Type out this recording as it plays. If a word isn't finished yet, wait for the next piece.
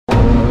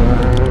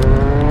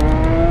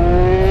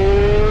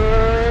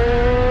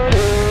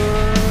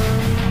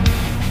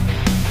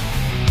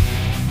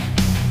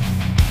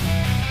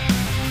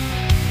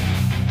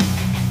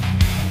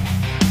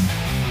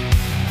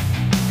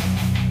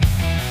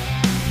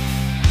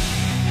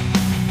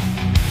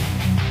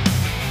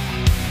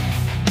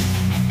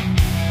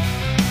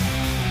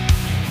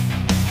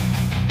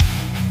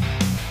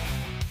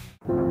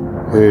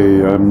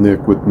everybody, I'm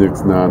Nick with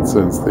Nick's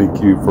Nonsense.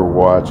 Thank you for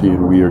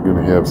watching. We are going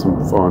to have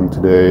some fun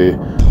today.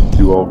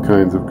 Do all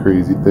kinds of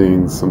crazy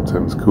things,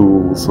 sometimes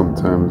cool,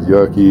 sometimes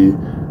yucky.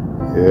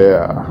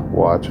 Yeah,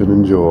 watch and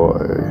enjoy.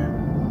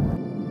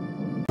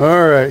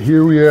 Alright,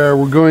 here we are.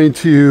 We're going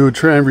to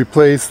try and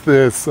replace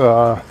this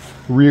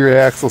rear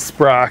axle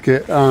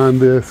sprocket on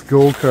this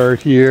go-kart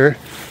here.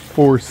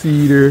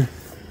 4-seater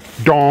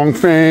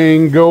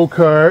Dongfang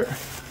go-kart.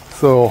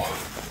 So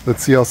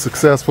let's see how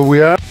successful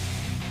we are.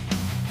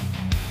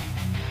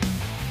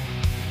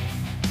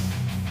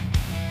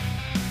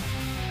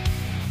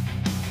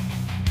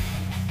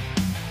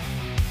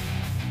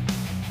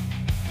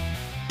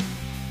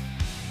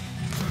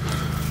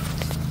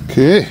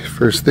 Okay,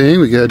 first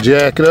thing, we gotta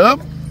jack it up.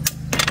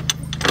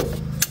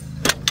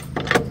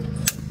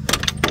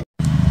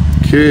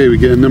 Okay, we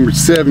got a number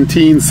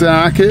 17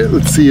 socket.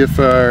 Let's see if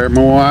our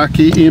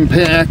Milwaukee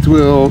impact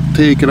will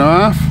take it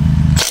off.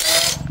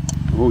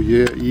 Oh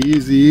yeah,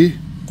 easy.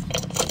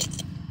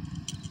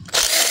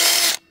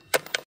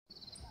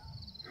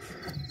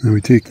 Then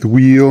we take the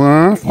wheel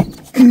off.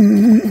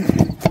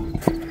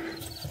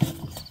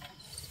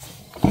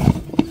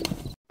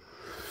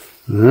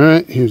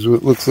 Alright, here's what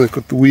it looks like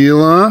with the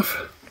wheel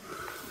off.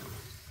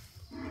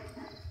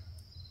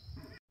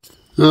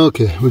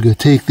 Okay, we're going to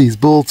take these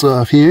bolts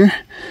off here.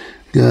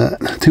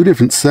 Got two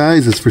different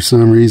sizes for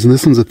some reason.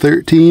 This one's a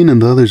 13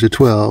 and the other's a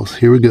 12.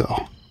 Here we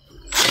go.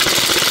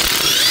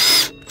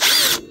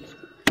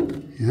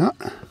 Yeah.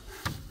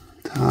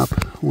 Top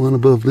one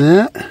above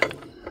that.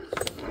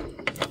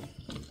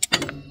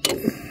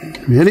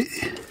 Ready?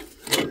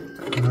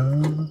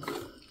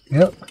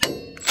 Yep.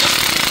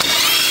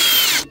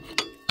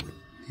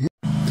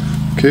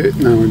 Okay,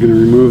 now we're going to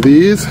remove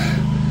these.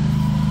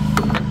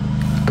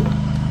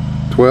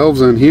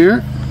 12s on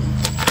here.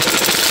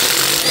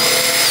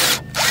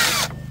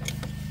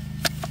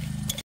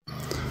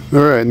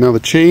 Alright, now the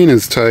chain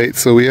is tight,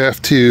 so we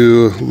have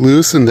to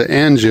loosen the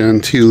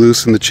engine to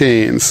loosen the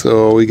chain.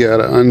 So we got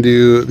to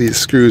undo these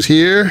screws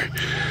here,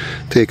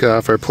 take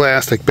off our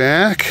plastic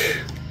back.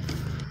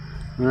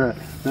 Alright,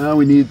 now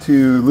we need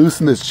to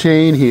loosen this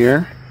chain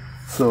here.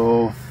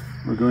 So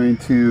we're going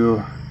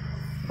to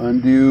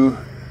undo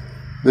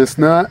this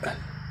nut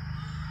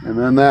and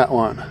then that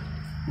one.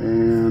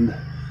 And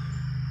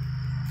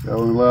that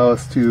will allow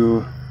us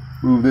to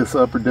move this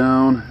up or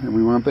down, and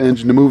we want the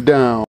engine to move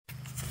down.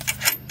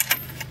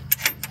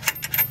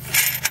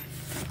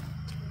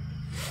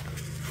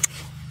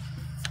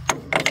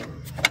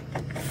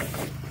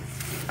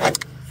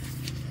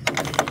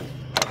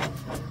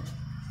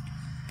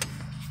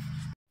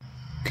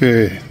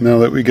 Okay, now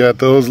that we got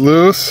those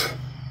loose,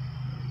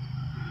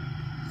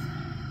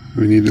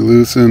 we need to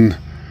loosen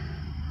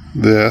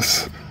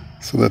this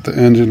so that the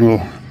engine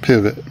will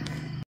pivot.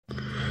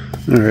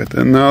 Alright,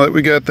 then now that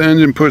we got the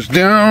engine pushed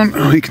down,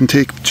 we can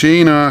take the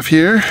chain off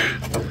here.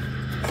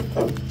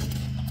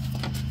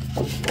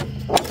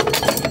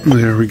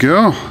 There we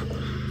go.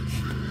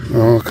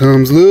 All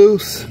comes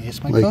loose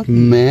like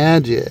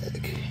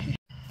magic.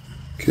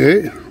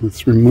 Okay,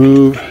 let's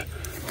remove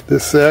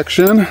this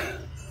section.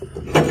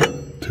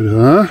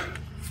 Ta-da.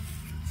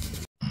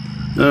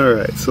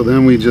 Alright, so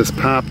then we just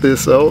pop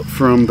this out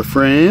from the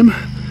frame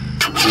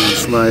and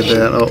slide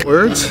that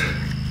outwards.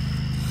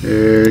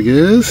 There it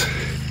is.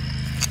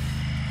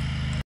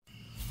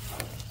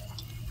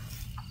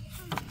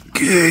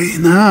 Okay,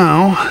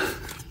 now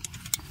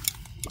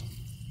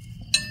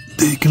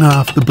taking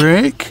off the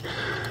brake.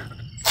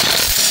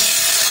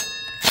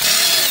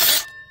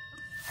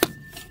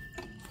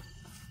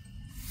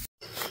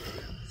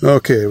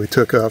 Okay, we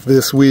took off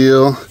this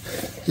wheel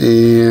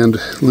and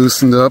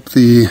loosened up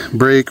the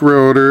brake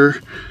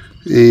rotor,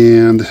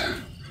 and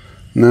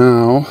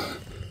now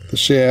the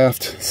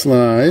shaft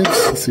slides.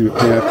 Let's see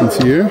what happens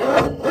here.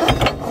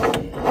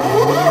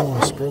 Oh,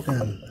 it's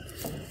broken.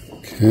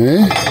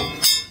 Okay,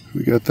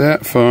 we got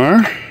that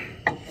far.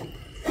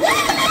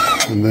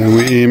 And then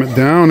we aim it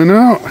down and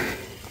out.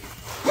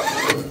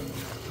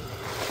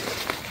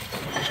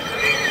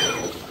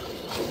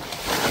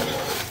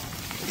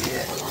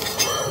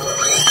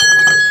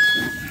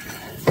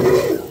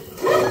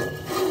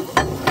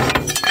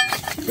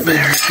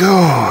 There it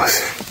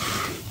goes.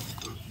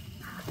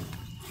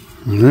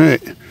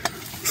 Alright,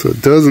 so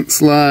it doesn't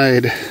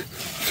slide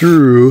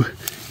through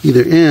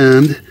either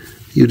end.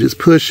 You just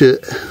push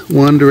it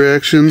one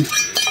direction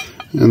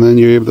and then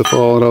you're able to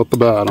fall it out the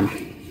bottom.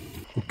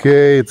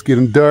 Okay, it's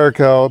getting dark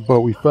out,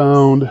 but we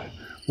found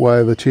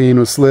why the chain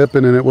was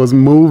slipping and it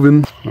wasn't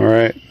moving.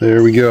 Alright,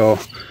 there we go.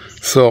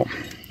 So,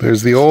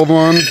 there's the old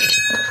one,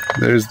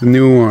 there's the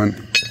new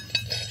one.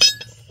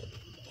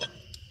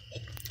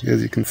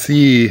 As you can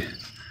see, a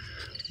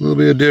little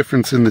bit of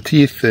difference in the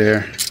teeth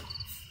there.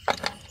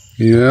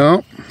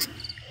 Yep.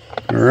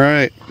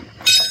 Alright.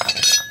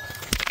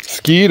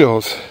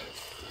 Mosquitoes.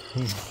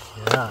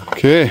 Yeah.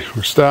 Okay,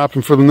 we're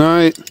stopping for the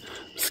night.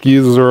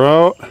 Mosquitoes are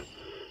out.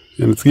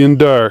 And it's getting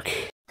dark.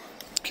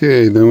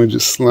 Okay, then we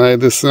just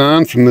slide this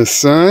on from this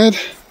side.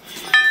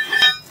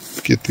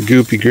 Get the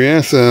goopy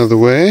grass out of the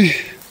way.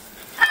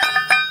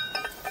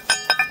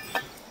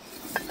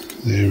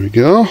 There we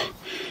go.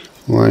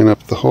 Line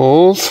up the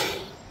holes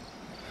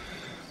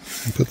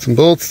and put some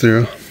bolts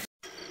through.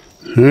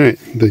 Alright,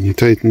 then you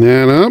tighten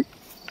that up.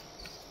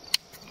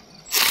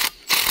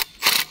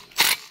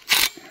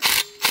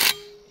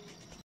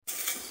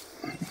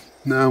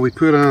 Now we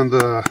put on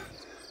the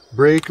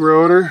brake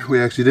rotor. We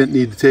actually didn't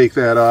need to take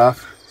that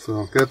off.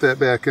 So got that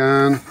back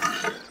on,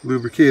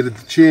 lubricated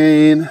the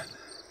chain.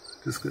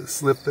 Just going to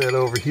slip that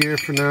over here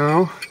for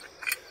now.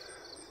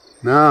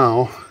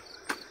 Now,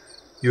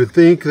 you would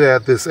think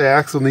that this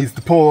axle needs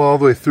to pull all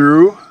the way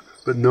through,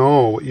 but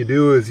no, what you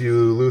do is you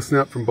loosen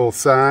up from both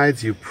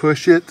sides, you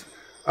push it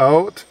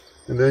out,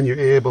 and then you're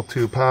able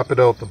to pop it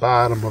out the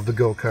bottom of the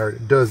go-kart.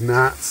 It does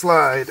not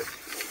slide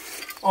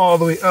all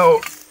the way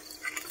out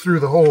through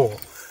the hole.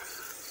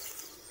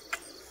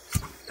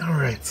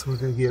 Alright, so we're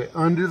going to get it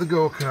under the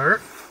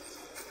go-kart.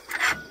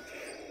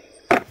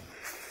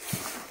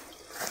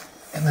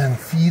 And then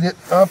feed it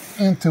up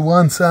into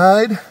one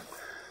side.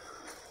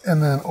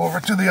 And then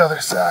over to the other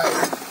side.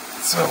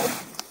 So,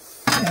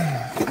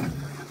 there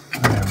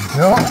we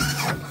go.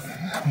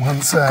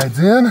 One side's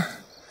in.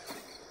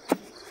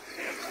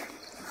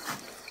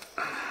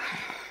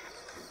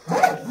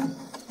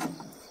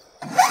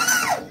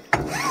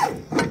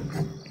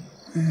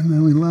 And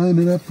then we line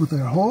it up with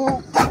our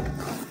hole.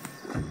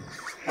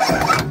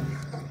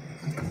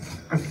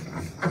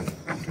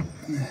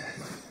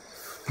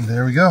 And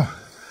there we go.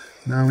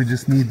 Now we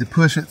just need to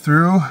push it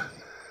through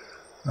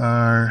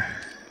our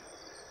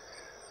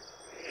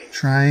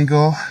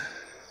triangle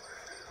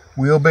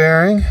wheel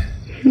bearing,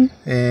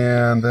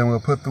 and then we'll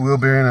put the wheel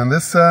bearing on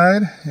this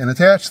side and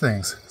attach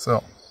things.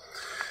 So,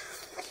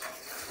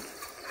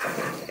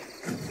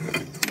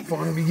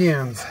 fun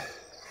begins.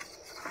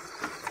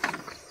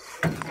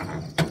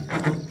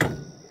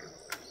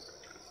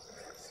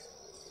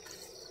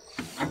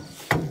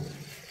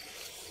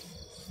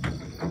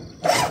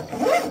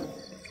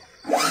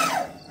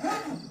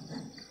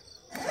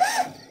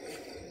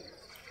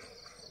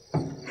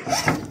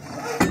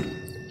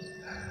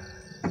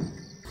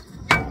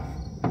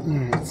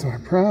 Alright, so our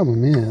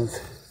problem is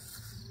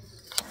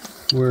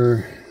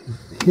we're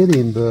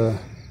hitting the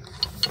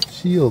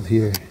shield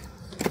here.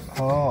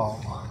 Oh.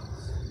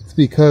 It's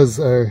because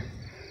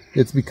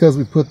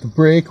we put the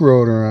brake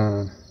rotor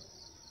on.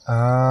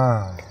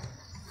 Ah.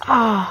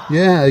 Ah.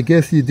 Yeah, I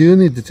guess you do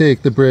need to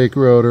take the brake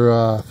rotor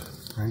off.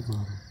 Brake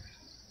rotor.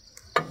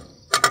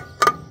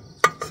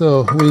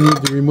 So we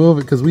need to remove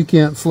it because we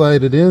can't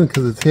slide it in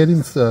because it's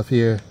hitting stuff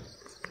here.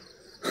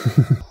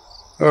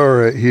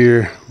 Alright,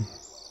 here.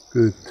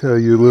 Going to tell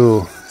you a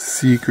little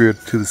secret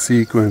to the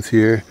sequence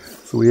here.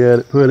 So we had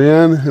it put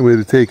in and we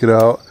had to take it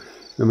out,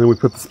 and then we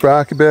put the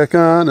sprocket back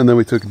on and then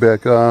we took it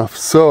back off.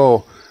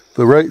 So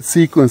the right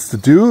sequence to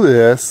do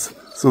this,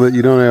 so that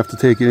you don't have to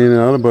take it in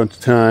and out a bunch of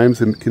times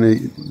and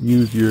can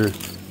use your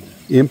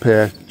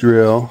impact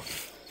drill,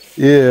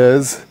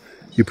 is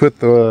you put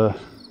the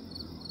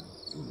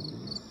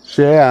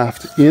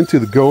shaft into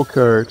the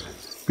go-kart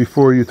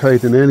before you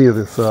tighten any of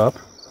this up,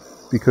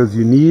 because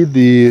you need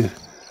the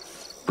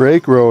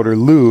brake rotor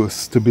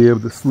loose to be able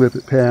to slip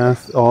it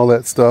past all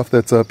that stuff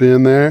that's up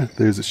in there.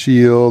 There's a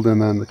shield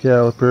and then the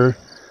caliper,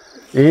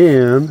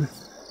 and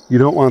you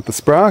don't want the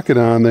sprocket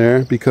on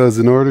there because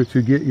in order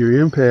to get your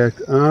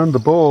impact on the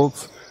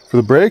bolts for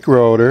the brake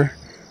rotor,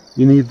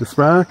 you need the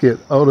sprocket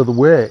out of the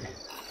way.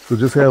 So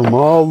just have them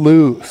all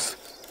loose,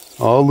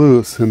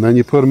 and then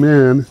you put them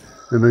in,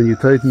 and then you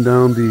tighten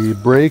down the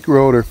brake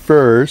rotor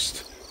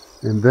first,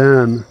 and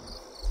then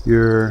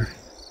your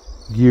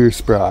gear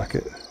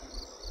sprocket.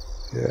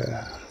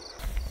 Yeah.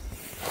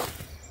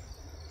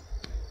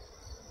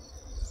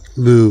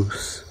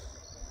 Loose.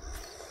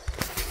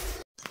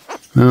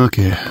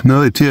 Okay,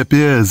 another tip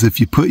is if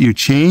you put your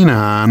chain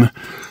on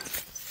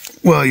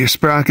while your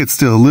sprocket's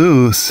still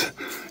loose,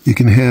 you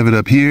can have it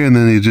up here and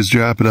then you just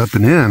drop it up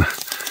and in.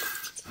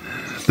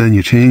 Then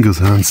your chain goes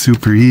on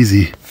super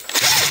easy.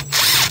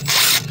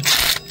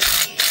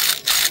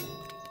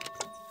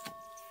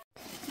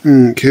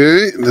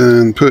 Okay,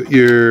 then put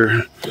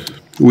your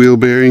wheel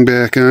bearing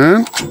back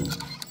on.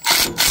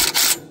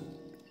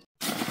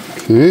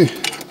 Okay.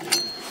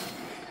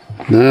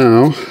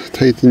 Now,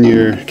 tighten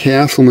your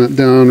castle nut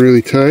down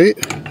really tight.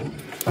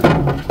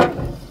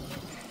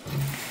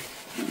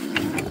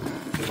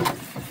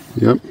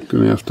 Yep,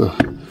 gonna have to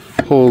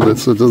hold it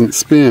so it doesn't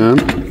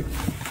spin.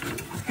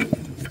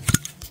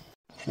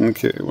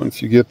 Okay,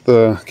 once you get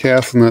the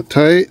castle nut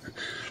tight,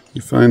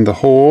 you find the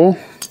hole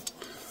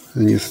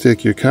and you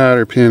stick your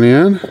cotter pin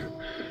in,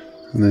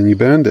 and then you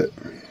bend it.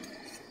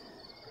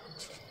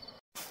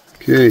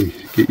 Okay,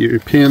 get your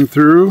pin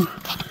through,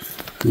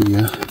 and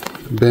you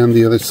bend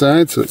the other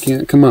side so it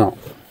can't come out.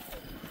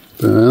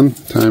 Then,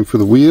 time for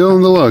the wheel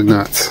and the lug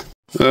nuts.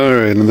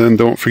 Alright, and then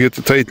don't forget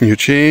to tighten your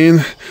chain.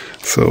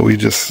 So we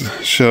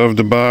just shoved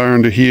a bar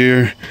under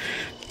here,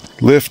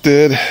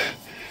 lifted,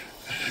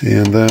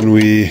 and then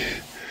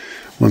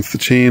once the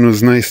chain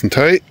was nice and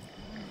tight,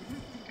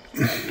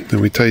 then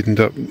we tightened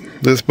up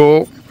this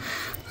bolt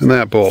and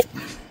that bolt.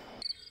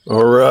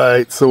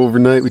 Alright, so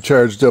overnight we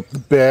charged up the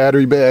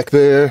battery back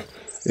there,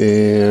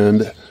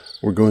 and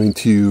we're going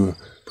to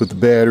put the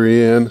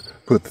battery in,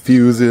 put the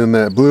fuse in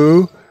that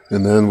blue,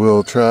 and then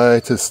we'll try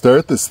to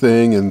start this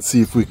thing and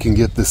see if we can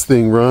get this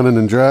thing running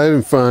and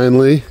driving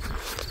finally.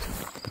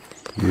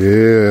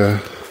 Yeah.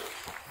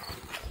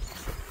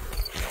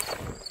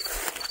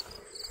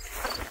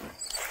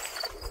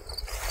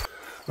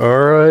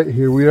 Alright,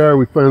 here we are.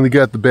 We finally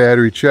got the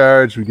battery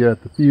charged. We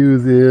got the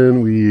fuse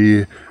in.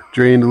 We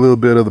drained a little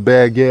bit of the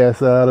bad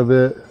gas out of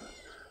it.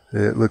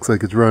 It looks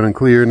like it's running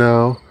clear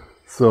now.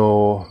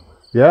 So,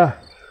 yeah,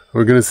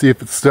 we're going to see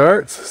if it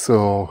starts.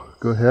 So,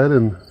 go ahead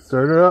and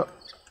start it up.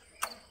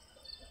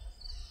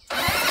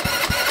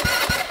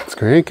 It's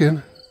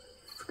cranking.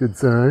 It's a good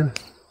sign.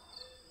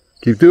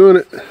 Keep doing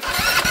it.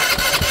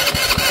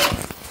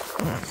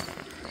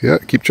 Yeah,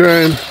 keep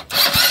trying.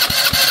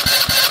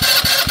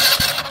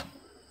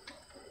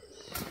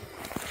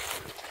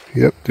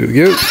 Yep, do it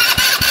again.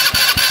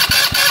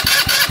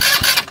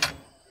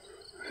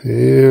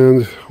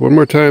 And one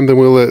more time, then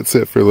we'll let it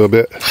sit for a little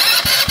bit.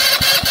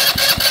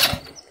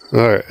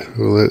 Alright,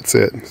 we'll let it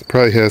sit. It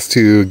probably has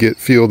to get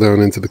fuel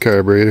down into the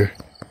carburetor.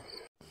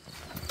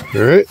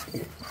 Alright,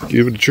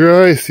 give it a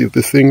try, see if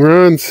this thing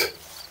runs.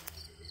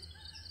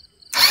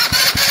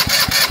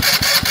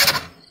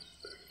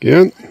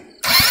 Again.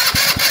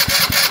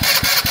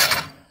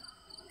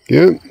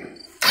 Again.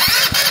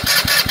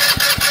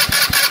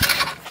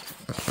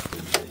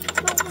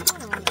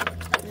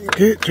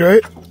 Okay, try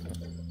it.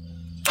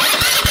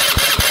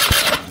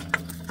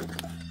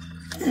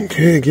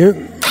 Okay,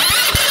 again.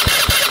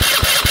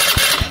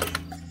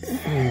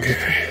 Okay.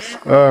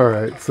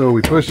 Alright, so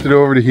we pushed it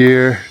over to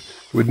here.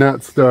 Would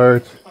not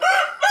start.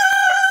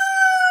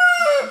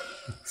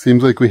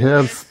 Seems like we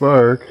have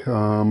spark.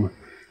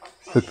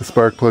 Took the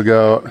spark plug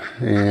out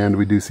and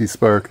we do see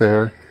spark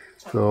there.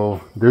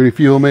 So, dirty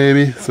fuel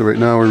maybe. So right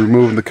now we're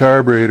removing the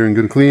carburetor and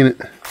going to clean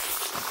it.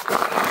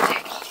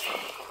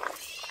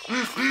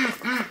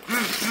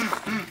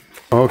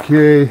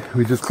 Okay,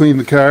 we just cleaned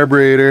the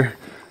carburetor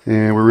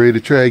and we're ready to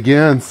try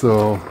again,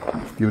 so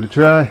let's give it a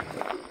try.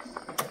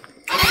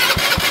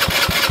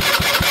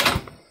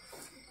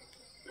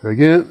 Try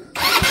again.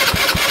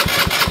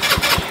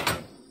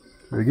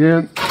 Try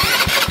again.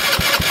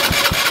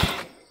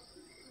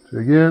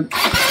 Try again.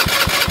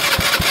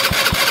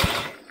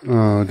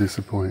 Oh,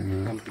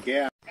 disappointment.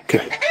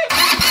 Okay.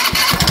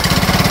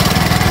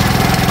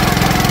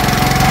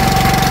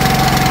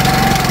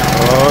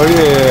 Oh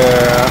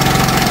yeah.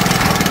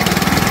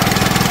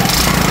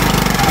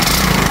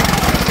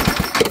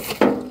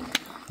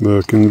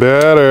 Looking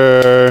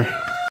better.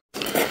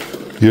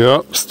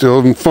 Yep, still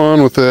having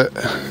fun with it.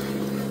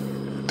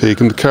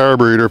 Taking the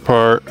carburetor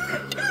apart.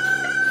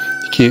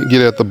 You can't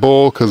get at the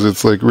bowl because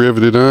it's like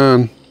riveted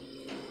on.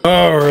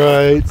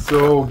 Alright,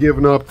 so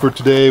giving up for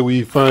today,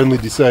 we finally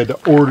decided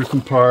to order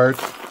some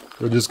parts.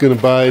 We're just going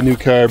to buy a new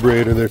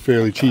carburetor. They're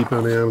fairly cheap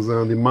on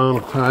Amazon. The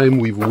amount of time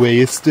we've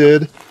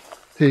wasted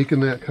taking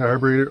that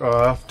carburetor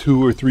off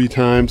 2 or 3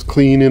 times,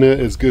 cleaning it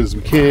as good as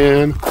we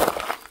can.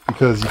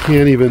 Because you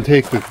can't even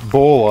take the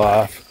bowl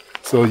off,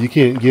 so you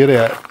can't get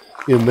at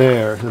in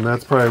there, and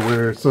that's probably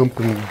where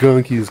something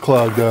gunky is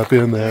clogged up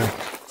in there.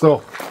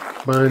 So,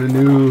 buying a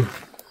new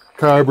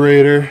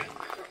carburetor,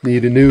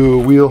 need a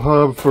new wheel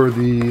hub for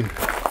the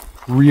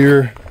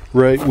rear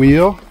right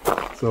wheel,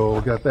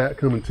 so got that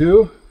coming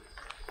too.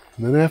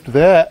 And then after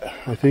that,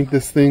 I think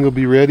this thing will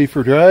be ready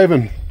for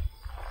driving,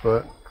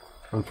 but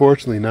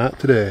unfortunately not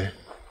today.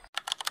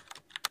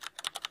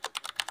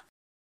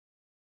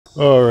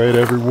 Alright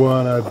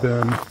everyone, I've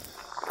been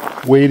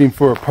waiting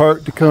for a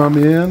part to come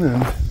in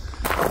and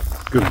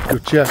go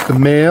check the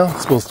mail.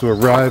 It's supposed to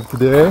arrive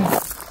today.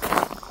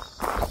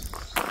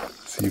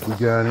 See if we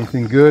got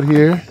anything good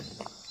here.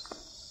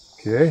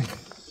 Okay.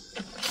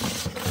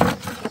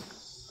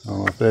 I don't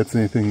know if that's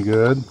anything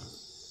good.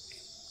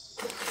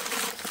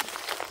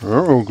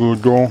 Oh,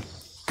 good girl.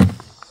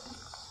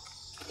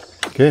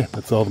 Okay,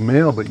 that's all the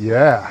mail, but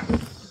yeah.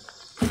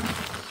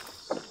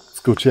 Let's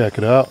go check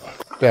it out.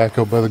 Back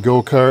up by the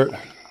go-kart.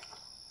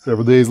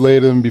 Several days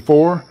later than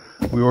before,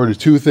 we ordered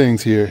 2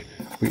 things here.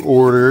 We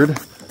ordered,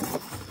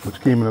 which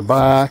came in a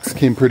box,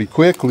 came pretty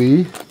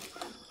quickly.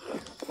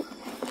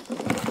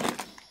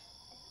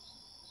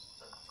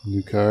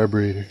 New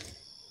carburetor.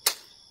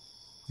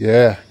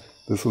 Yeah,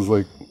 this was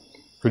like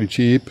pretty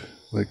cheap,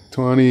 like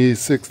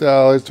 $26,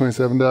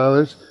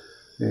 $27.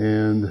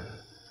 And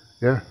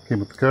yeah, came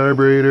with the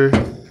carburetor.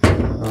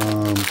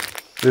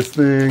 This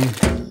thing,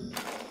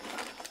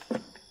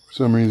 for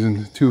some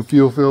reason, 2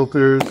 fuel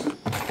filters,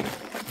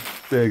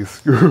 bag of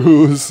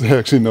screws.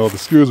 Actually, no, the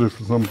screws are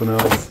for something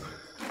else.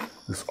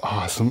 This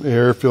awesome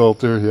air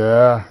filter,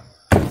 yeah.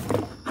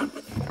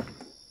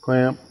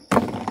 Clamp.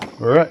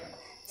 All right,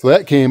 so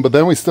that came, but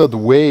then we still had to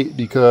wait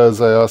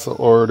because I also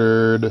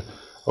ordered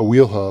a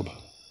wheel hub,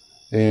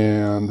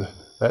 and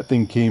that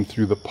thing came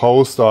through the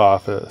post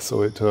office,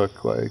 so it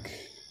took like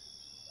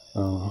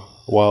a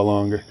while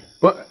longer.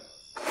 But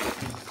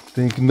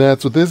thinking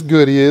that's what this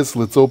goodie is,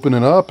 let's open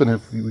it up, and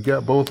if we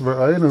got both of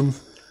our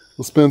items,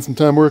 we'll spend some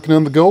time working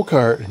on the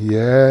go-kart.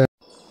 Yeah.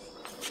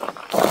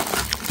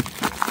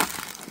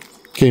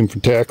 Came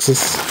from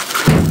Texas.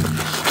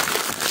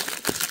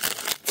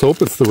 Let's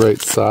hope it's the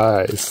right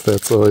size.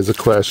 That's always a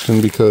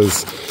question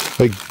because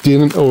I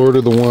didn't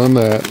order the one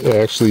that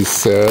actually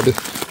said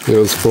it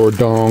was for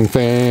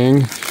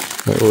Dongfang.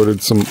 I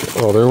ordered some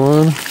other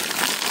one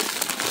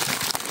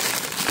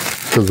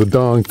because the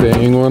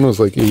Dongfang one was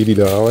like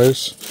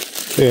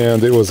 $80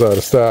 and it was out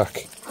of stock.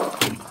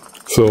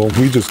 So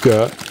we just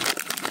got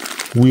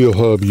Wheel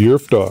Hub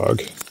Yerf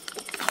Dog.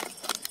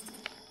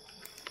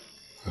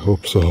 I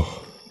hope so.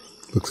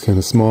 Looks kind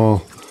of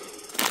small.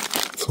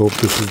 Let's hope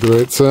this is the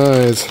right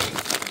size.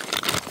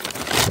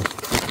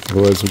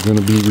 Otherwise we're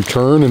going to be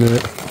returning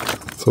it.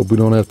 Let's hope we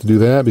don't have to do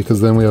that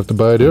because then we have to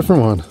buy a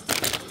different one.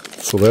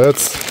 So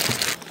that's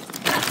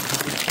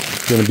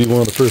going to be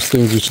one of the first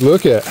things we should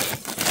look at.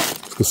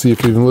 Let's go see if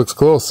it even looks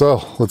close.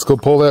 So let's go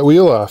pull that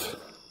wheel off.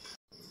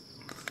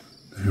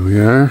 There we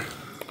are.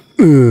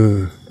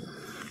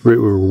 Right where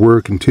we're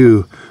working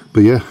too.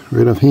 But yeah,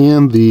 right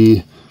offhand,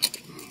 the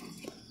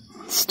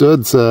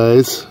stud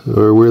size,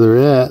 or where they're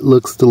at,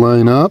 looks to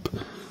line up.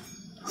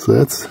 So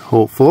that's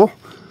hopeful.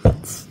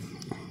 Let's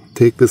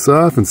take this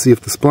off and see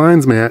if the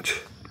splines match.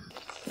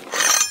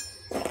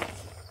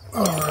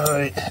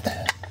 Alright,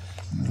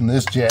 using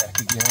this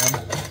jack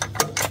again.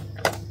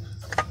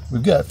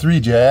 We've got 3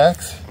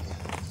 jacks.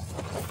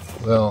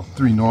 Well,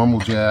 3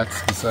 normal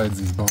jacks besides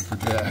these bumper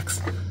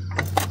jacks.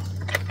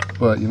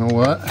 But you know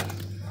what?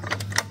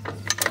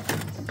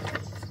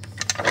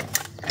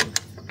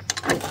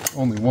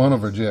 Only one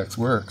of our jacks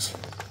works.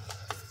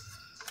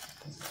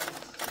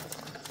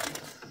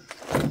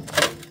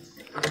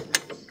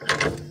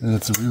 And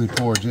it's a really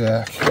poor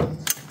jack.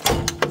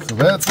 So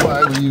that's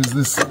why we use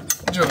this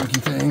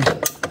junky thing.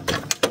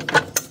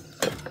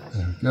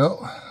 There we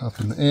go. Up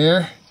in the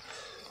air.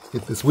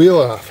 Get this wheel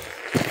off.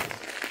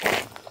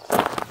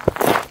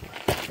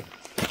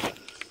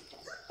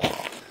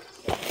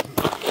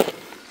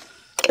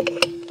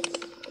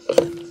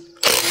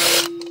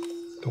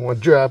 Don't want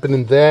to drop it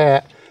in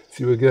that.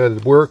 See what we got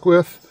to work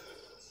with?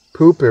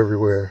 Poop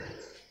everywhere.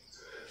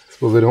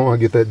 Suppose I don't want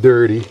to get that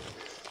dirty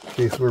in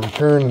case we're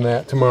returning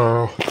that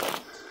tomorrow.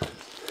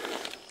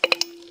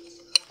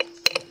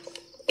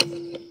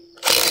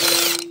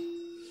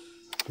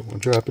 Don't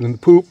want to drop it in the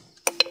poop.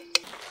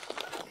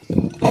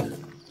 Don't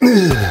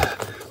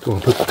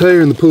want to put the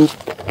tire in the poop.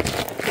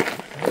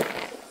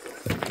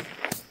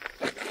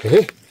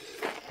 Okay.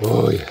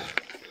 Oh yeah.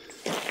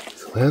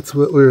 So that's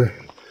what we're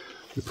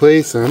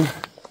replacing.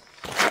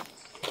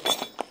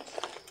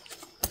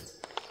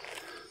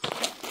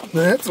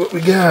 That's what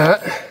we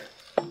got.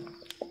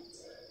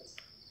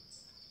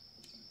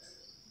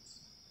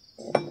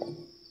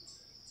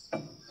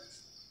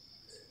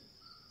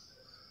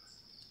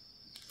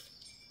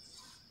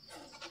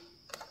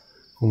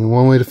 Only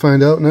one way to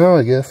find out now,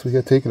 I guess. We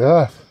gotta take it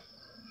off.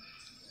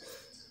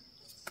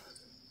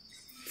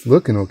 It's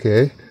looking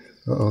okay.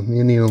 Uh-oh, need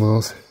a needle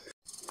nose.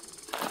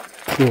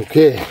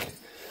 Okay,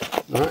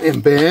 I am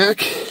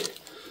back.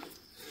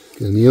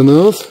 Got a needle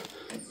nose.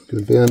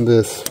 Gonna bend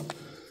this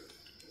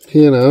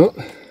pin out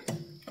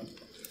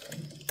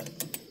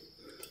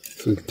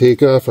so we can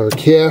take off our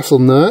castle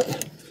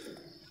nut.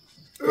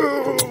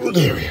 Oh,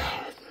 there we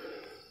are.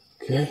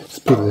 Okay, let's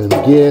put it in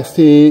the gas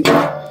tank.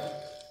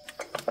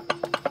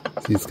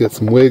 See, it's got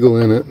some wiggle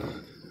in it.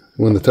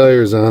 When the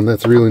tire's on,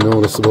 that's really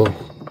noticeable.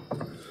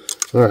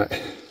 Alright,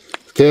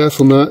 the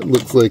castle nut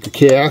looks like a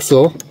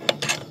castle.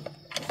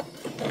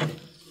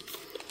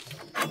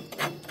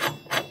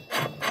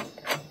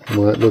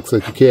 What looks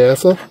like a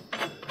castle?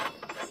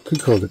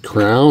 Could call it a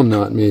crown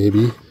nut,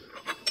 maybe.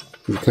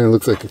 It kind of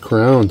looks like a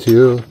crown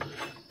too,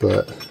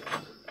 but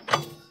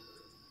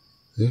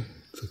yeah,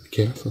 it's like a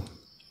castle.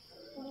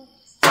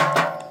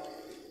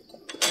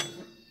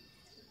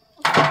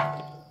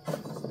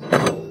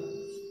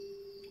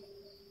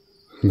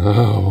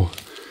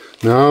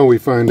 Now we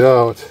find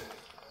out.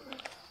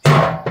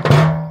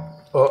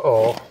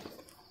 Uh-oh.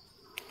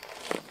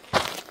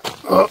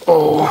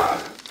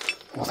 Uh-oh.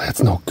 Well,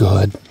 that's no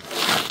good.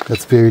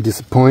 That's very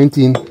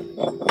disappointing.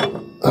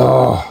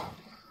 Oh,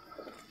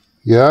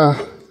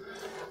 yeah.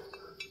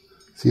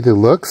 See, they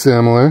look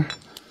similar,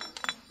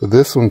 but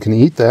this one can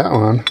eat that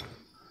one.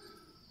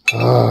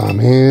 Oh,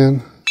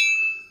 man.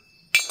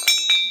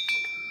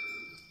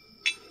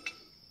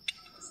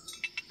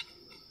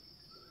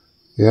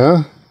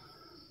 Yeah,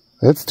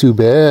 that's too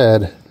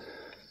bad.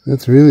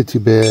 That's really too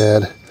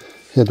bad.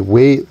 Had to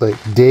wait like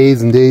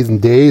days and days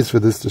and days for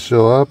this to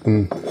show up,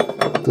 and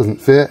it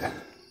doesn't fit.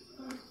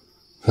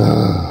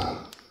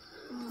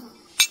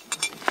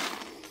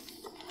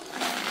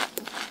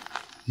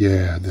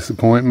 Yeah,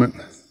 disappointment.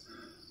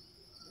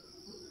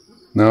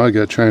 Now I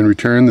gotta try and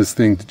return this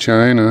thing to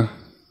China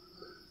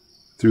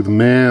through the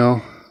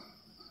mail.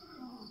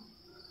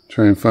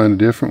 Try and find a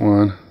different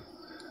one.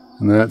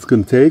 And that's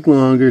gonna take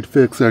longer to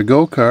fix our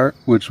go-kart,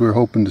 which we're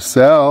hoping to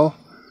sell.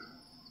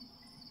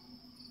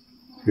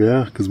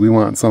 Yeah, because we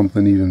want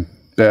something even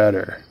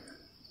better.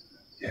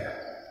 Yeah.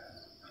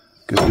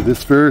 Gotta do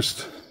this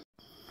first.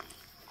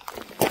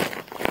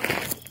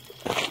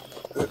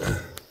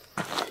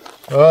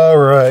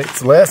 Alright,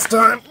 so last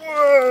time,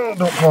 whoa,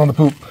 don't fall in the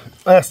poop.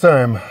 Last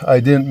time I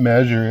didn't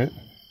measure it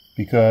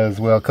because,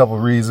 well, a couple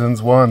of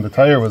reasons. One, the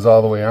tire was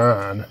all the way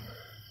on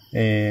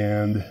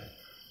and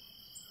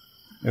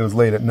it was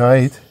late at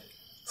night,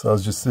 so I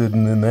was just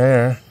sitting in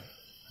there.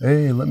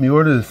 Hey, let me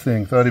order this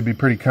thing. Thought it'd be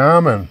pretty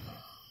common,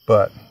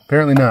 but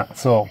apparently not.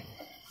 So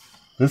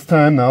this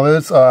time, now that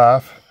it's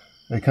off,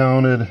 I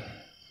counted,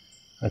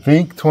 I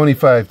think,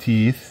 25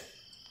 teeth,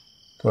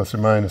 plus or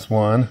minus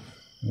one.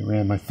 I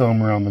ran my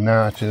thumb around the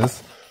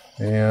notches,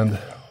 and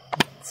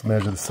let's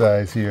measure the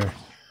size here.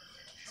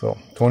 So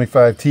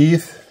 25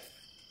 teeth,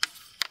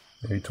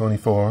 maybe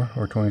 24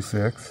 or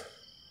 26.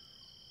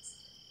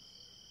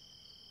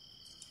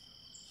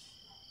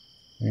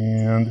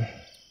 And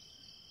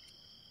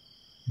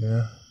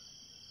yeah,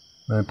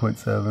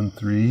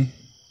 9.73.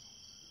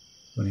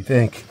 What do you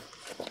think?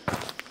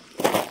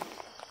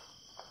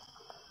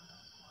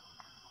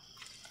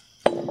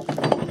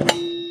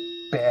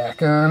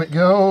 Back on it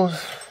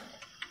goes.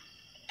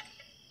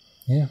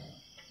 Yeah.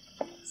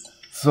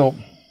 So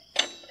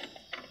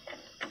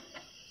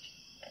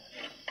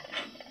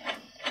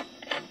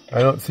I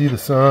don't see the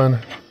sun.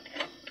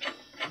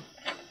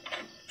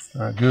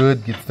 Not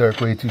good. Gets dark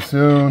way too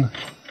soon.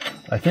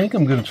 I think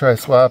I'm going to try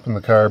swapping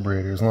the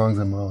carburetor as long as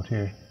I'm out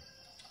here.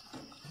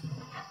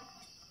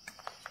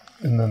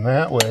 And then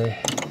that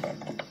way,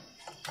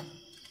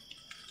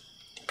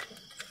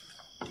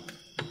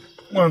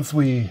 once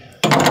we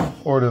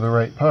order the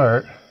right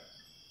part,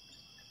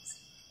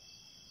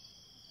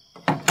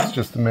 it's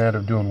just a matter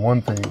of doing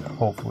one thing,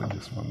 hopefully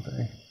just one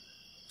thing.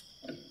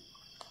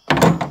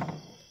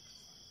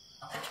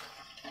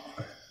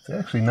 It's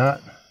actually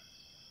not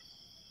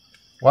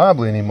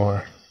wobbly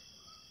anymore.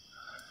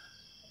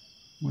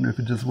 Wonder if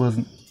it just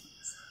wasn't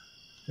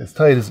as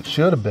tight as it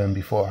should have been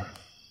before.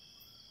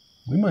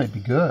 We might be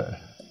good.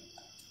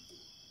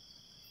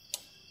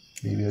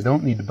 Maybe I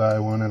don't need to buy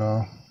one at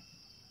all.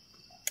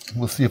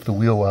 We'll see if the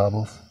wheel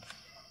wobbles.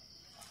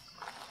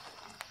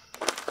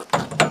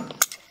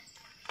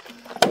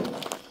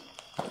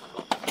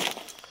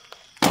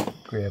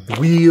 Grab the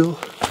wheel.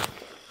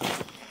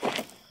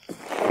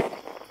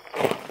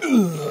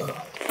 Ugh.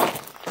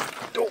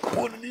 Don't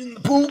put it in the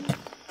poop.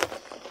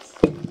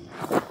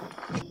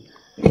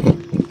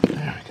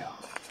 There we go.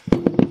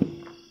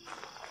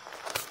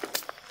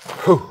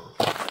 Whew.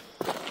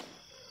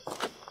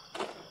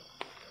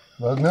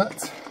 Lug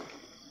nuts.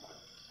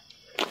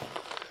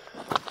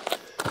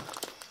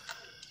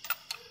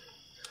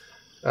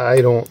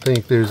 I don't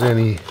think there's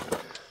any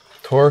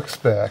torque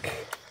spec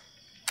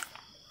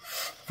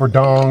for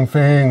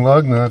Dongfang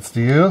lug nuts, do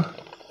you?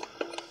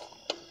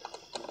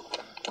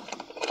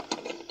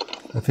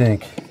 I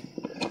think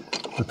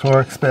the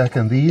torque spec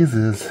on these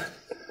is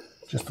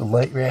just a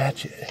light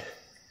ratchet.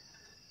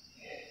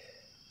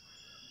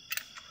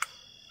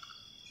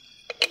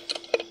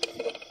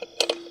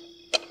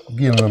 I'm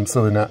giving them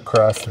so they're not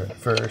cross-threaded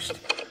first.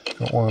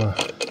 Don't want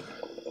to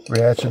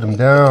ratchet them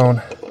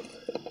down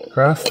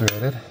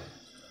cross-threaded.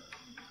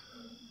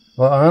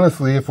 Well,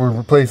 honestly, if we're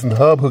replacing the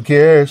hub, who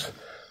cares?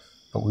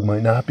 But we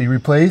might not be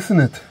replacing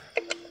it.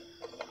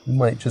 We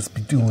might just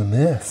be doing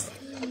this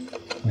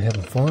and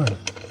having fun.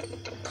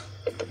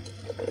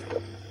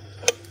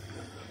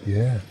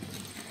 Yeah.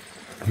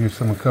 Here's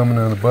someone coming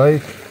on a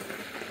bike.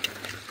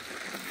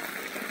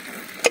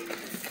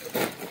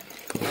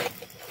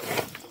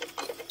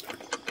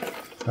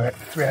 Alright,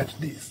 let's ratchet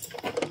these.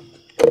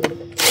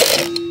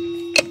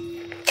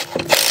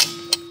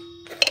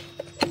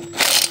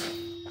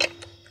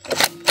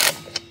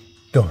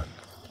 Done.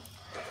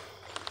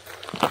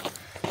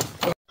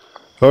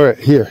 Alright,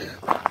 here.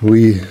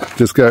 We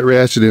just got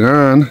ratcheted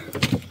on.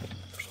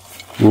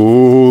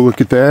 Oh, look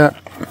at that.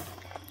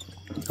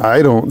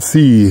 I don't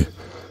see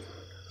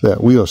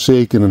that wheel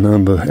shaking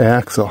on the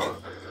axle.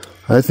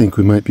 I think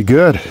we might be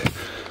good.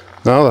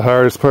 Now the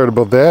hardest part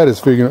about that is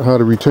figuring out how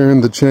to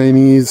return the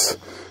Chinese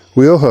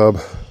wheel hub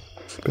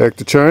back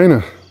to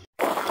China.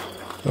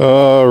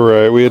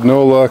 Alright, we had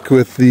no luck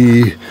with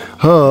the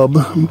hub,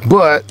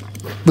 but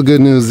the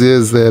good news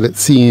is that it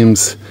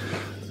seems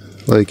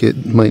like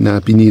it might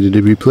not be needed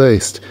to be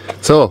replaced.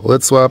 So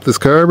let's swap this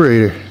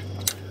carburetor.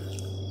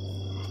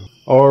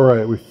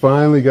 Alright, we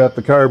finally got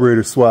the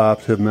carburetor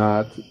swapped. Have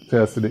not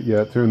tested it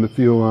yet. Turned the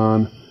fuel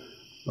on.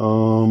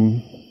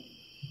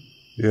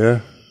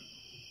 Yeah.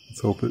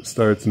 Let's hope it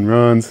starts and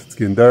runs. It's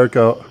getting dark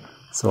out.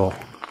 So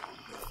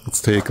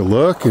let's take a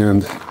look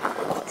and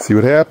see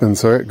what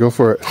happens. Alright, go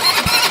for it.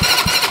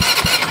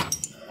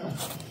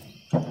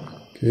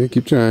 Okay,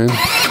 keep trying.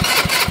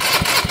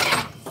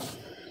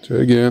 Try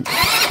again.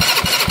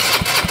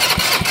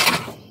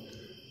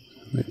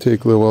 Might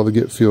take a little while to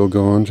get fuel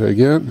going. Try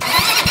again.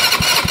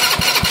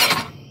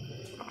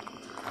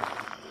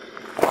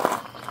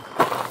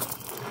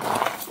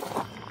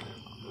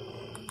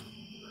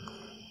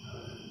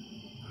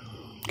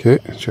 Okay,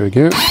 try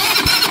again.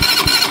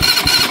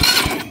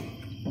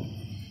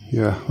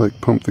 Yeah,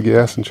 like pump the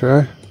gas and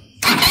try.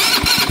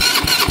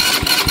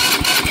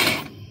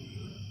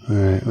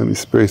 Alright, let me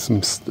spray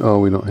some, oh,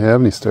 we don't have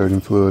any starting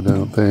fluid, I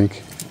don't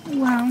think.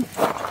 Wow.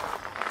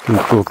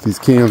 think both these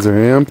cans are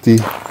empty.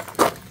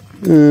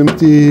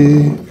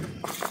 Empty.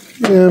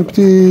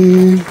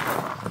 Empty.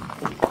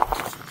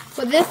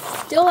 But this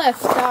still has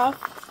stuff.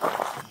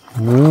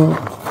 Well,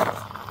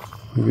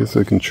 I guess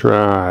I can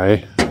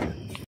try.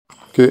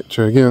 Okay,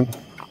 try again.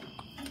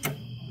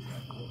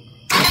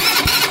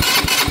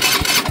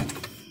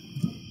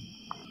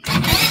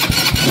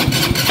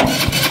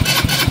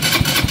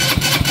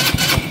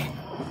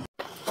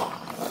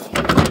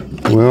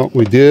 Well,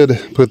 we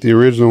did put the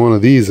original one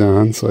of these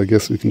on, so I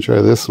guess we can try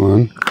this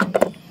one.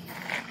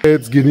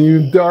 It's getting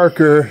even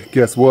darker.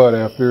 Guess what?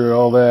 After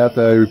all that,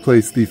 I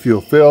replaced the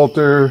fuel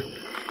filter.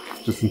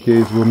 Just in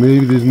case, well,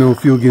 maybe there's no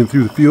fuel getting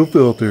through the fuel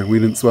filter. We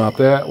didn't swap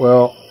that.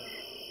 Well,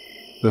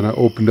 then I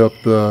opened up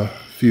the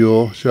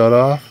fuel shut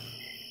off.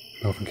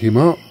 Nothing came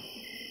up.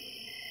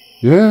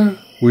 Yeah,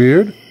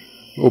 weird.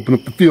 Open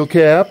up the fuel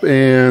cap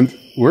and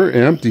we're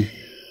empty.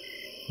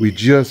 We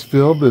just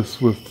filled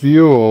this with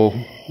fuel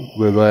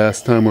the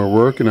last time we were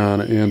working on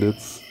it, and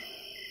it's,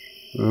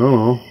 I don't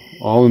know,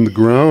 all in the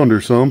ground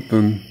or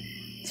something.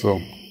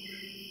 So,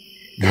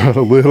 got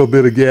a little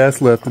bit of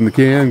gas left in the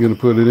can, gonna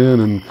put it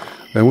in, and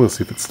then we'll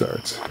see if it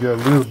starts. Got a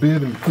little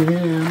bit in the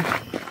can.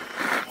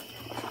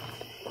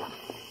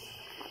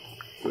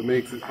 So it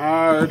makes it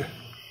hard.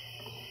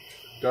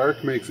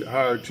 Dark makes it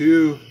hard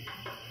too.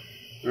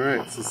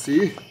 Alright, so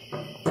see?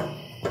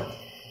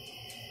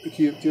 I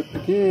can't tip the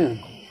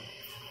can.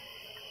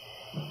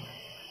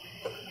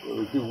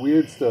 We do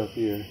weird stuff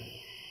here.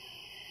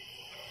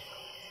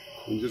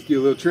 And just get a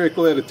little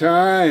trickle at a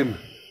time.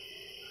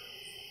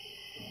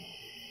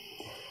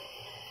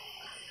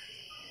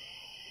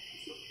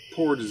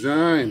 Poor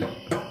design.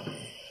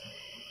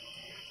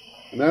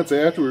 And that's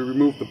after we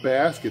removed the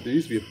basket. There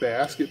used to be a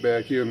basket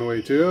back here in the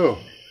way too.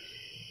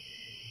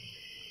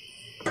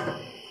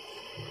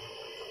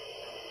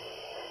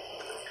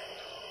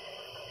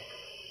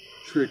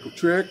 Trickle,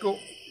 trickle.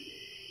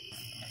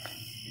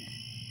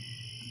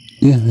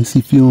 Yeah, I see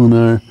fuel in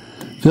our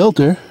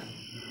filter.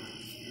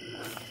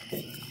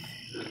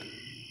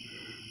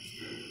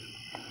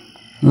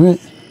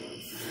 Alright,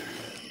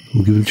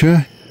 we'll give it a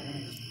try.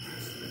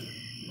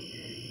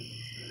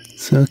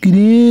 Suck it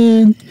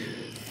in.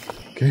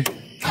 Okay.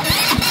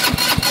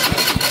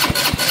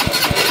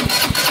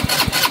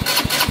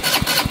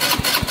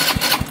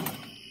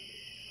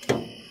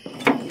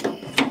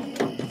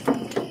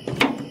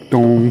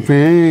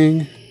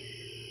 Dongfang.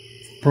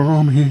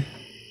 From here.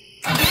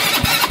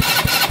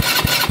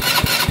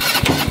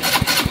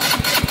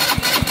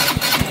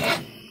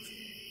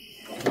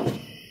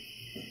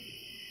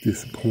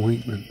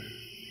 Disappointment.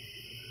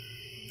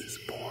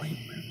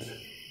 Disappointment.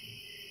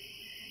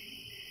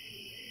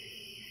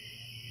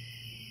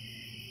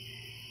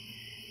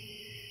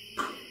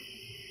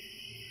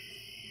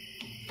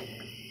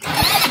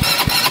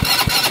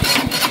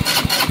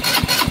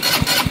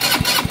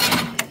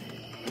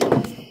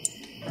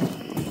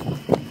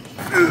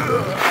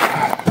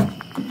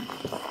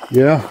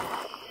 Yeah.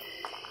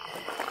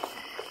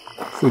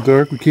 So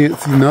dark we can't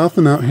see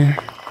nothing out here.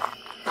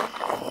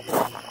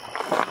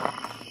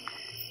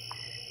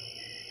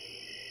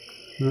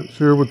 Not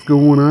sure what's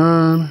going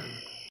on.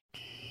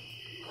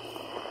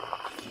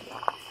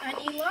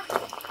 Any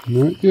luck?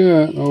 Not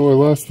yet. Oh, I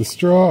lost the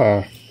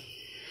straw.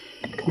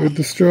 Where'd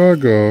the straw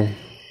go?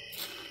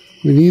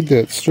 We need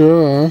that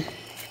straw.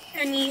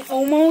 Any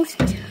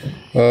almost?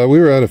 We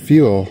were out of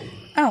fuel.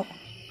 Oh.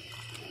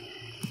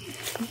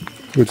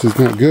 Which is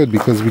not good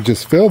because we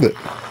just filled it.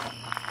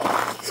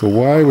 So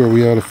why were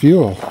we out of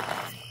fuel?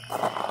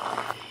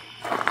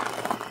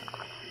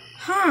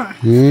 Huh.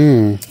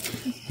 Yeah.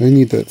 I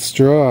need that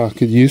straw.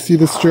 Could you see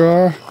the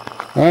straw?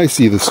 I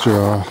see the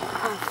straw.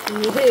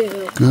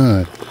 You.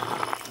 Good.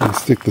 I'll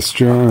stick the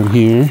straw in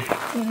here.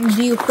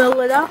 Do you fill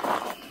it up?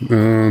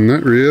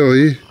 Not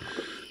really.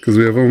 Because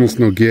we have almost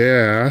no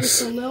gas.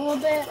 Just a little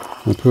bit?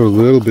 I'll put a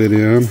little bit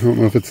in. I don't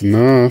know if it's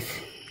enough.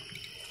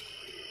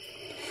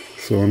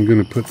 So I'm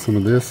going to put some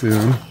of this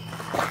in.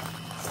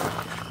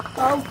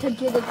 Oh, to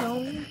get it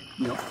going?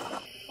 Yep.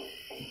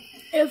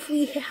 If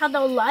we had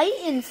a light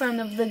in front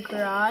of the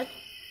garage,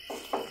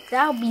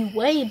 that would be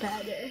way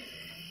better.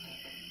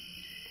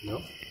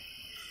 Yep.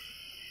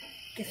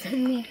 Because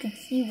then we could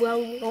see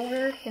well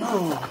over.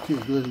 Oh, okay,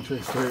 go ahead and try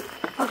to start.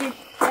 Okay,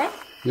 okay?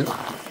 Yep.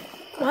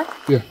 What?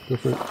 Yeah, go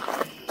for it.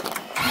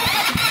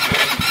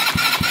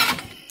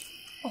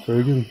 Try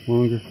again,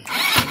 longer.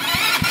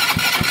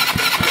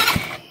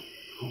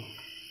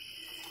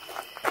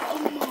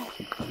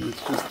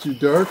 It's just too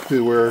dark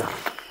to work.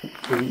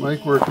 Didn't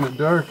like working at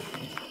dark.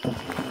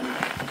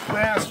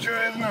 Last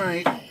try of the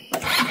night.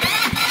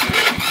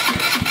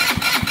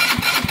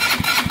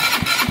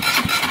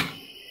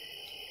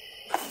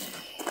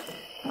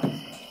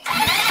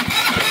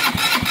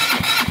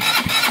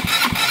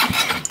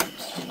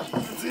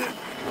 That's it.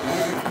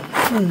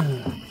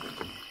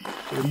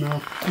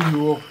 Enough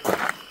fuel.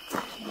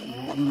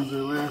 Won't lose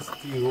our last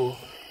fuel.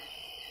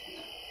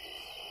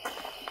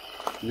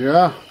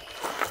 Yeah.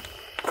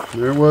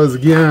 There it was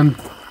again.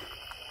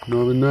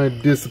 Another night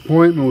of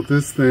disappointment with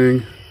this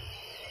thing.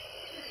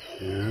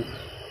 Yeah.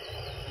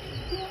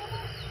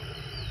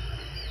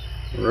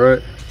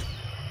 Alright,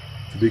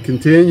 to be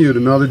continued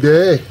another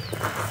day.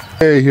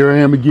 Hey, here I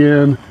am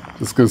again.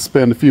 Just going to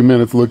spend a few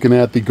minutes looking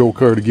at the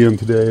go-kart again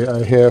today.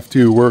 I have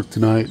to work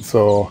tonight,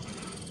 so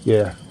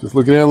yeah, just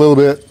looking at it a little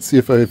bit, see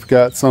if I've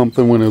got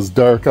something when it was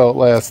dark out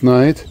last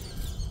night,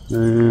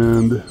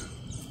 and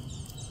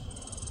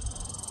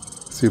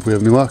see if we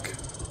have any luck.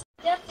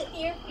 That's the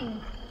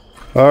earpiece.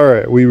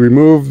 Alright, we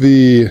removed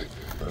the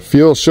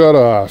fuel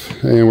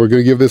shut-off, and we're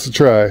going to give this a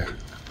try.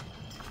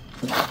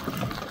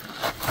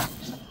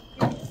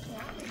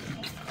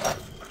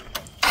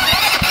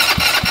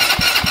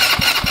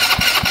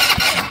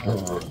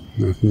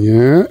 Nothing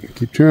yet.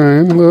 Keep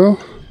trying a little.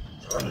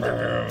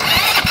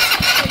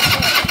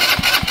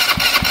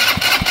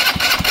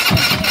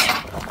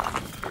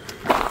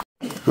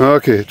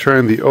 Okay,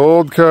 trying the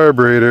old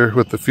carburetor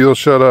with the fuel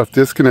shut-off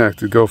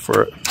disconnected. Go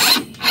for it.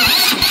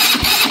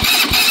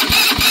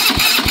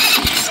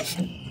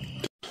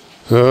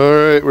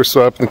 Alright, we're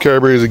swapping the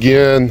carburetors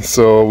again.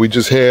 So we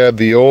just had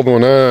the old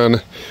one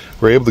on.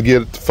 We're able to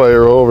get it to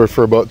fire over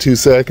for about 2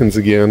 seconds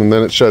again, and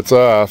then it shuts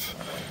off.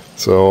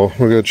 So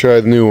we're going to try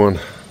the new one.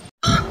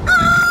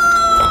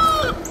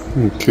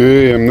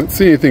 Okay, I'm not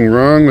seeing anything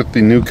wrong with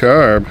the new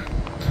carb.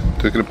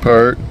 Took it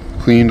apart,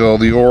 cleaned all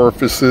the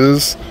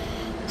orifices.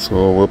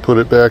 So we'll put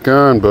it back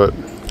on, but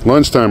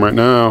lunchtime right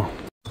now.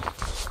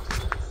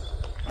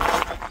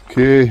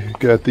 Okay,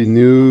 got the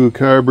new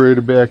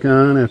carburetor back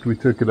on after we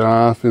took it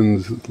off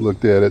and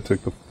looked at it,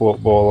 took the bolt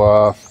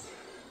off,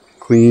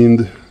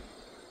 cleaned,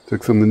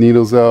 took some of the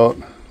needles out,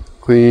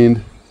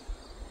 cleaned,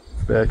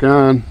 it's back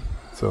on.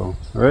 So,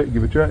 alright,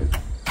 give it a try.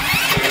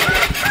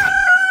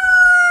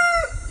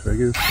 Try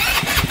again.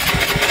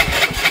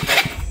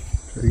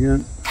 Try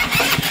again.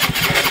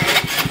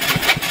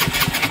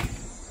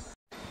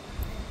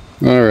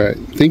 Alright,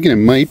 thinking it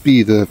might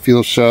be the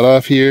fuel shut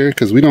off here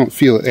because we don't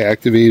feel it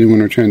activated when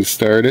we're trying to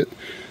start it.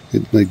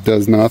 It like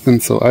does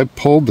nothing, so I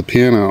pulled the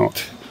pin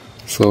out.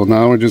 So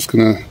now we're just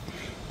gonna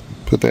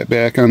put that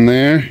back on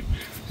there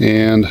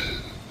and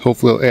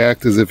hopefully it'll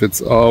act as if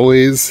it's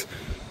always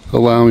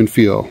allowing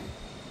fuel.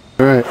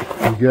 Alright,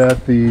 we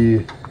got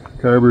the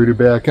carburetor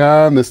back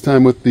on, this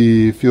time with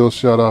the fuel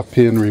shut off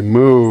pin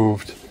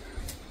removed.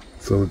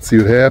 So let's see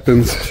what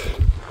happens.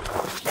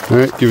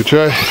 Alright, give it a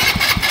try.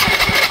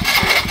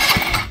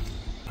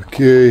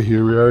 Okay,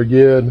 here we are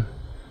again.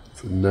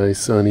 It's a nice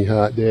sunny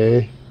hot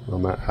day. Well,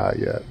 not hot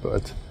yet,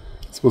 but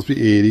it's supposed to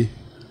be 80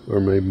 or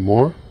maybe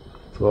more.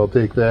 So I'll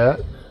take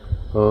that.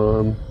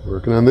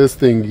 Working on this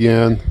thing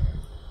again.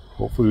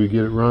 Hopefully we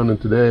get it running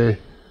today.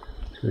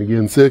 I'm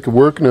getting sick of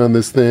working on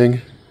this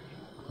thing.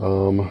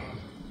 Want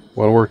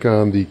to work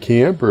on the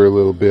camper a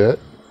little bit.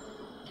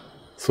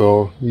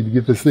 So need to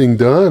get this thing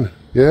done.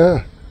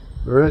 Yeah.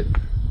 Alright.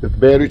 Get the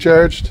battery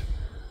charged.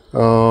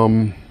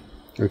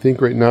 I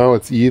think right now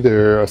it's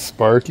either a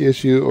spark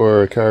issue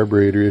or a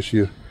carburetor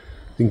issue.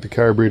 I think the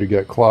carburetor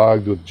got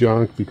clogged with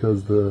junk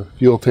because the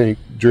fuel tank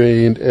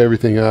drained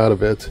everything out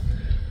of it.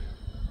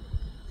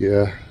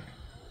 Yeah.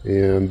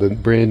 And the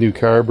brand new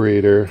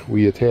carburetor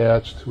we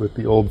attached with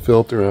the old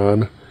filter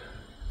on,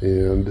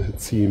 and it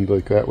seemed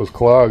like that was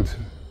clogged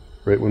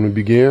right when we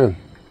began.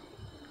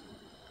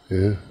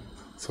 Yeah.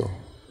 So,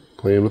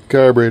 playing with the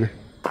carburetor.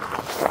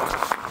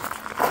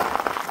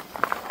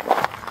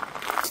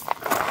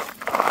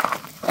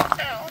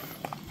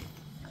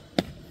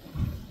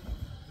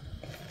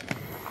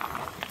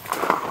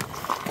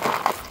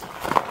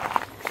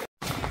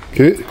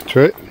 Okay,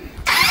 try it.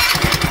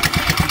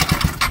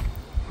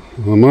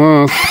 I'm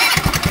off.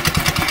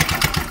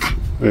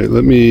 Alright,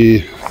 let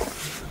me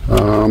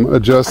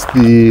adjust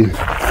the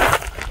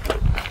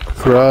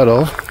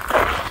throttle.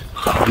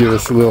 Give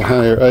us a little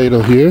higher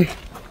idle here.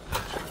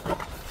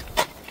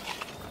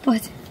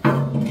 What?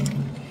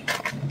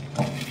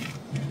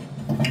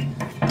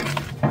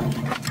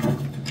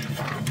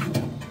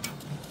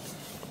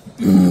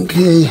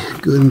 Okay,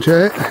 go ahead and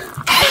try it.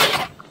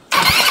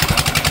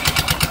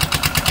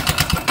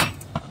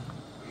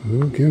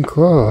 Oh, getting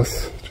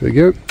close. Try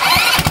again.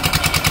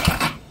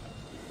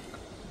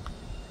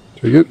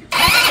 Try again.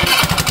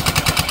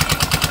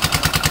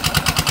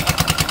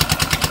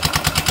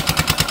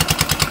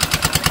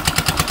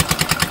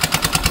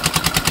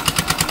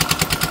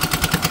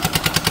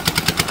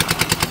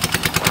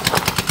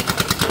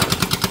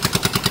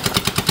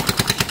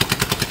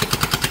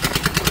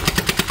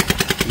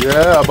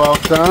 Yeah, about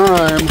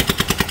time.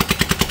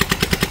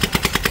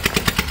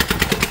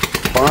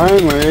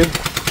 Finally.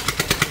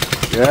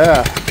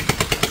 Yeah.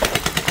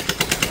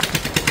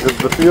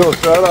 It's the fuel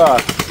shut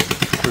off.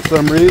 For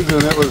some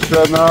reason it was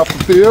shutting off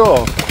the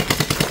fuel.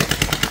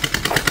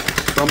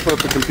 Something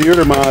with the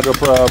computer module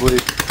probably.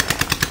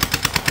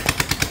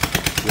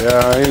 Yeah,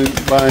 I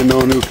ain't buying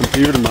no new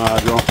computer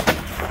module.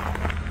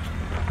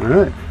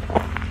 Alright.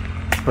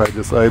 Probably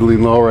just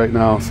idling low right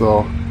now,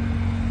 so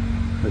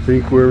I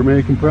think we're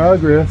making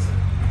progress.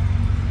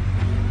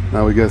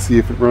 Now we gotta see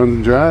if it runs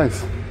and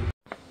drives.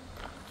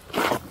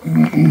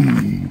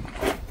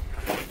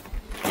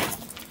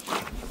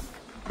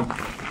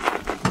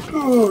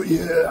 Oh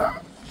yeah.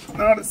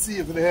 Now to see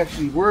if it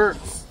actually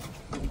works.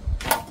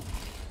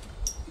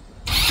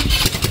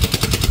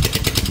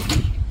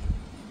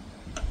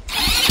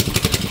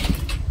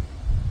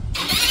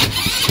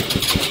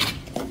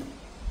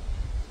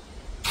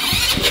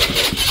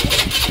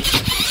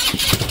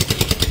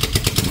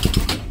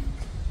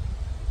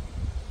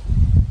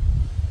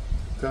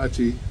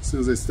 sketchy. As soon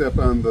as I step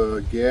on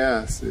the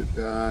gas, it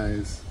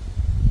dies.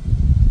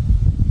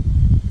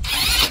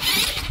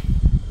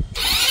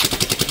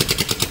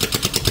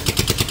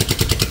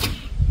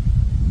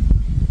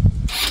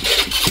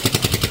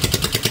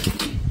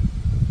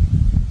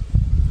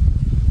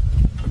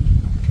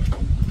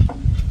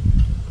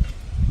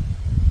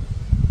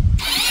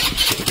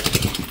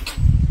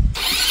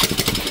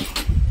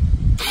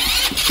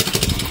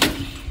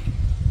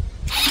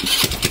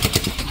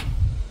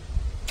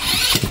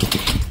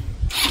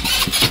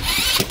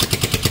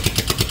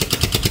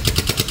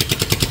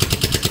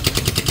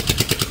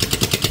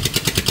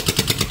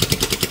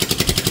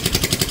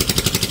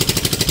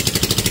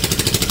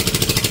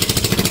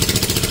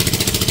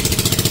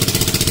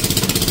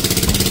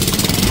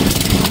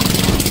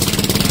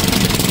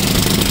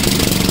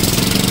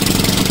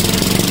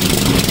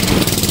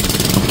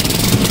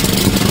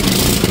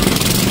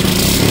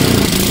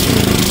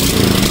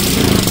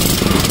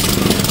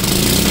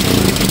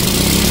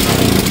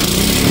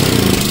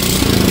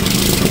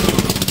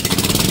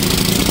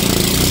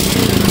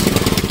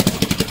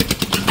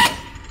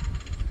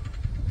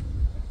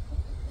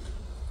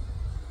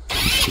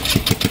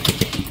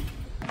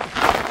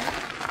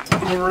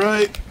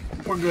 Alright,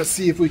 we're going to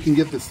see if we can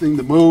get this thing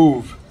to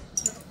move.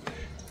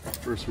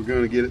 First we're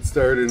going to get it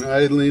started and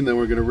idling, then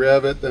we're going to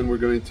rev it, then we're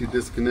going to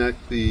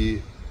disconnect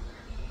the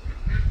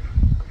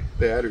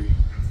battery,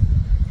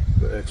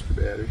 the extra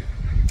battery.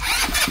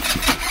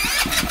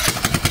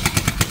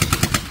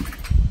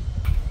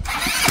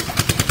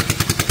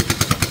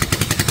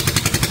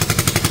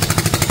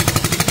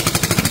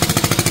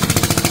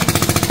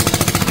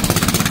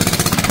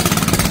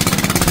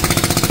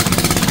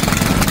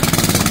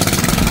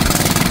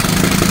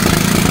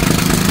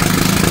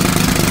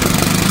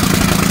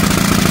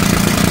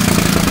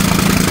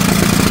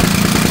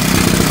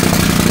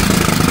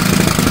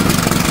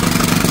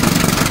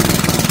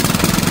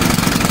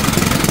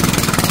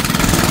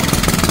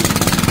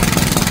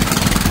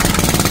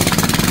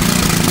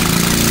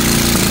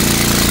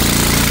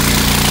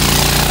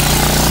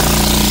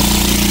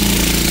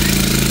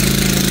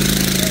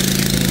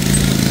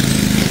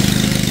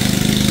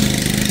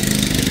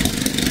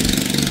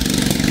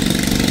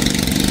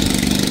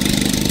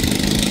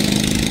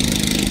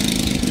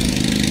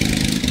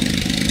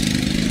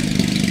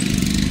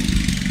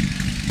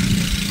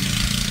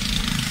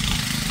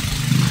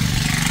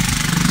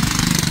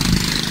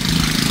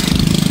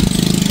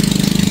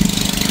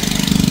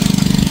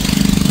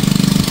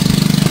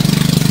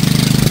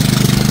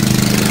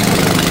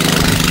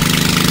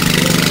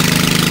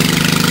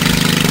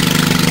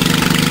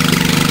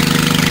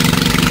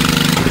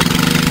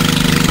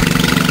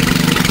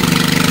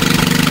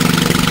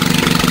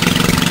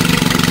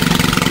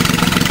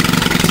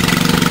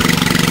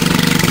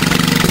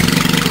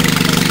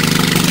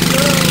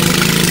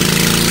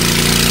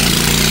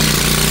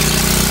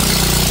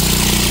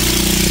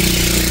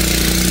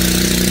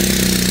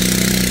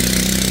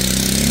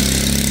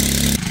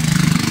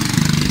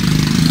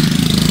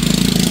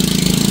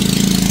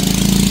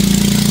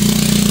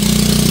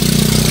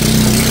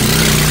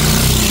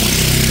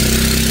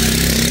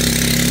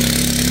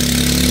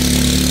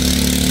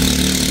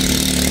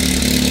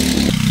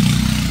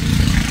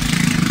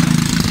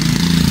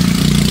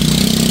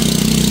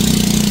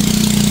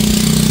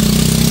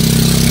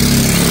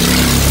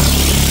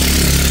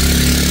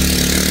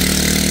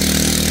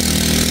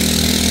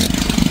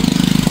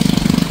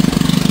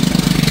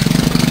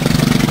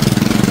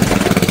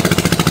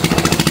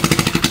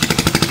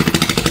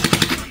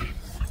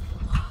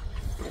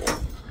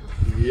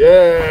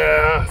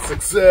 Yeah,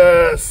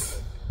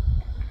 success.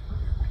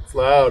 It's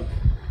loud.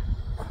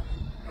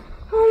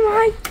 Oh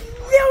my,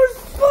 that was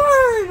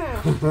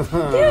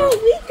fun!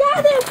 Dude, we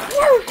got it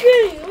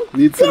working!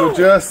 Needs some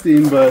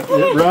adjusting, but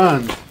it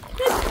runs.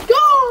 Let's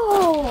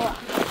go!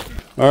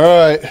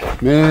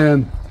 Alright,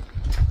 man.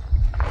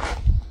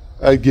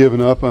 I'd given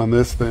up on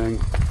this thing.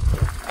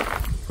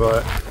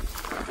 But,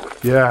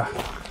 yeah,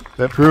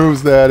 that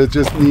proves that it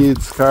just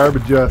needs carb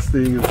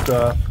adjusting and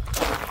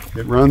stuff.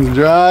 It runs and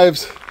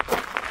drives.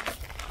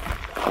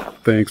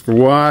 Thanks for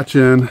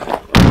watching.